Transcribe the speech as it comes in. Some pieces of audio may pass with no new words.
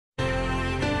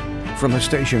from the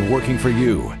station working for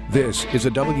you. This is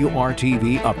a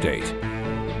WRTV update.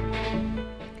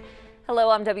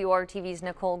 Hello, I'm WRTV's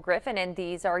Nicole Griffin, and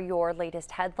these are your latest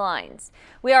headlines.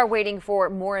 We are waiting for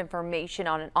more information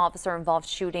on an officer-involved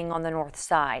shooting on the north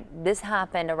side. This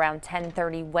happened around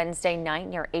 10:30 Wednesday night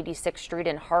near 86th Street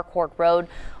and Harcourt Road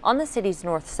on the city's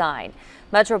north side.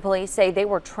 Metro Police say they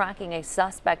were tracking a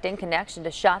suspect in connection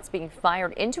to shots being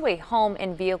fired into a home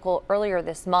and vehicle earlier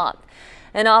this month.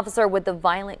 An officer with the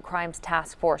Violent Crimes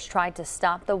Task Force tried to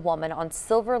stop the woman on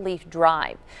Silverleaf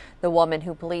Drive. The woman,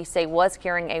 who police say was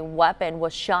carrying a weapon,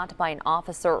 was shot by an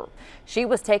officer. She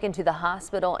was taken to the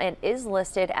hospital and is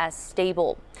listed as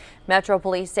stable. Metro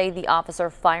Police say the officer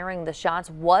firing the shots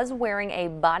was wearing a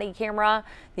body camera.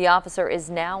 The officer is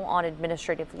now on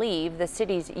administrative leave. The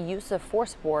city's Use of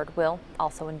Force Board will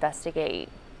also investigate.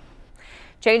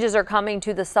 Changes are coming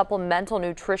to the Supplemental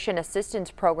Nutrition Assistance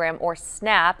Program, or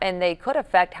SNAP, and they could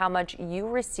affect how much you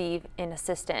receive in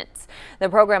assistance. The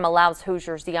program allows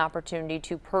Hoosiers the opportunity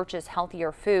to purchase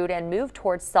healthier food and move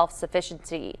towards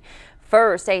self-sufficiency.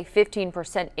 First, a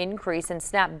 15% increase in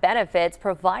SNAP benefits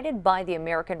provided by the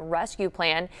American Rescue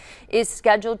Plan is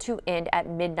scheduled to end at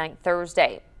midnight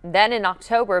Thursday. Then in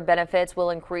October, benefits will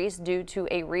increase due to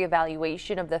a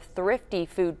reevaluation of the Thrifty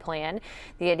Food Plan.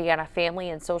 The Indiana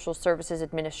Family and Social Services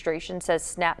Administration says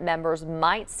SNAP members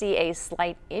might see a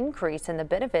slight increase in the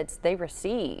benefits they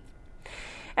receive.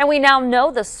 And we now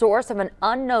know the source of an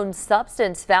unknown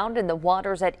substance found in the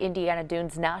waters at Indiana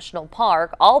Dunes National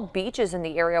Park. All beaches in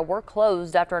the area were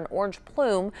closed after an orange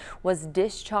plume was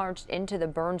discharged into the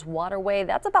Burns waterway.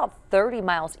 That's about 30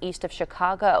 miles east of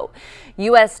Chicago.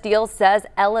 U.S. Steel says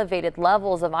elevated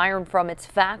levels of iron from its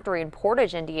factory in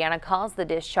Portage, Indiana, caused the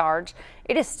discharge.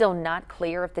 It is still not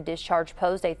clear if the discharge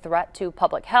posed a threat to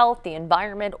public health, the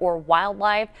environment, or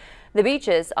wildlife. The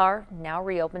beaches are now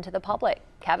reopened to the public.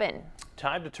 Kevin.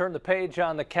 Time to turn the page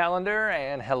on the calendar,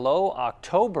 and hello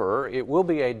October. It will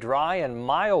be a dry and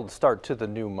mild start to the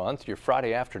new month. Your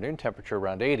Friday afternoon temperature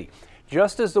around 80.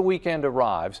 Just as the weekend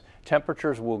arrives,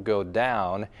 temperatures will go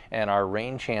down and our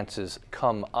rain chances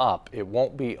come up. It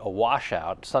won't be a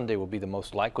washout. Sunday will be the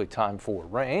most likely time for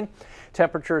rain.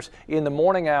 Temperatures in the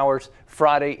morning hours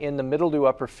Friday in the middle to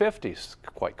upper 50s.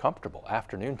 Quite comfortable.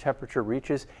 Afternoon temperature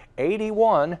reaches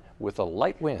 81 with a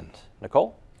light wind.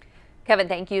 Nicole? Kevin,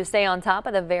 thank you. Stay on top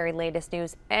of the very latest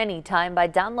news anytime by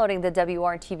downloading the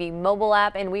WRTV mobile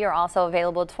app, and we are also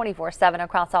available 24/7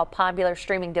 across all popular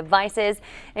streaming devices,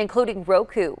 including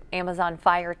Roku, Amazon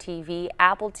Fire TV,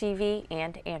 Apple TV,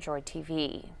 and Android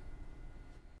TV.